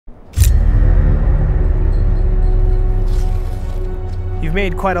You've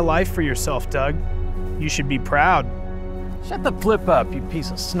made quite a life for yourself, Doug. You should be proud. Shut the flip up, you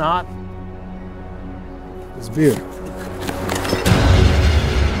piece of snot. It's beer.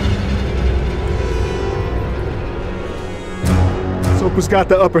 Soper's got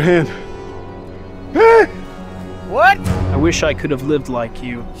the upper hand. What? I wish I could have lived like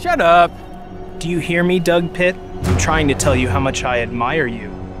you. Shut up. Do you hear me, Doug Pitt? I'm trying to tell you how much I admire you.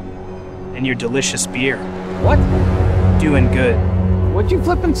 And your delicious beer. What? Doing good. What'd you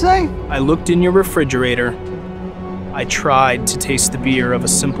flippin' say? I looked in your refrigerator. I tried to taste the beer of a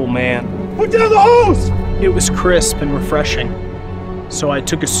simple man. Put down the hose! It was crisp and refreshing. So I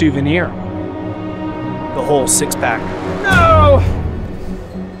took a souvenir. The whole six-pack. No!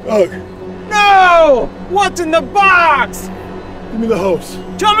 Doug, No! What's in the box? give me the hose.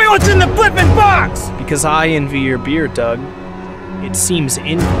 Tell me what's in the flippin' box! Because I envy your beer, Doug. It seems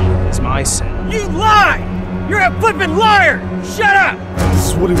envy is my sin. You lie! You're a flippin' liar! Shut up! This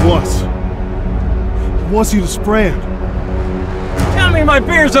is what he wants. He wants you to spray him. Tell me my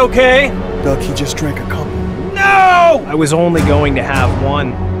beer's okay! Doug, he just drank a couple. No! I was only going to have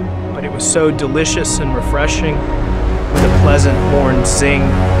one, but it was so delicious and refreshing, with a pleasant horn zing.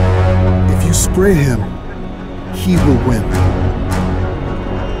 If you spray him, he will win.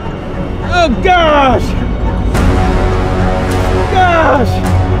 Oh gosh!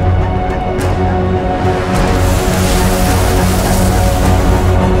 Gosh!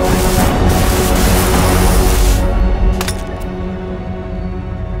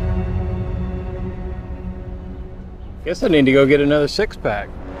 Guess I need to go get another six-pack.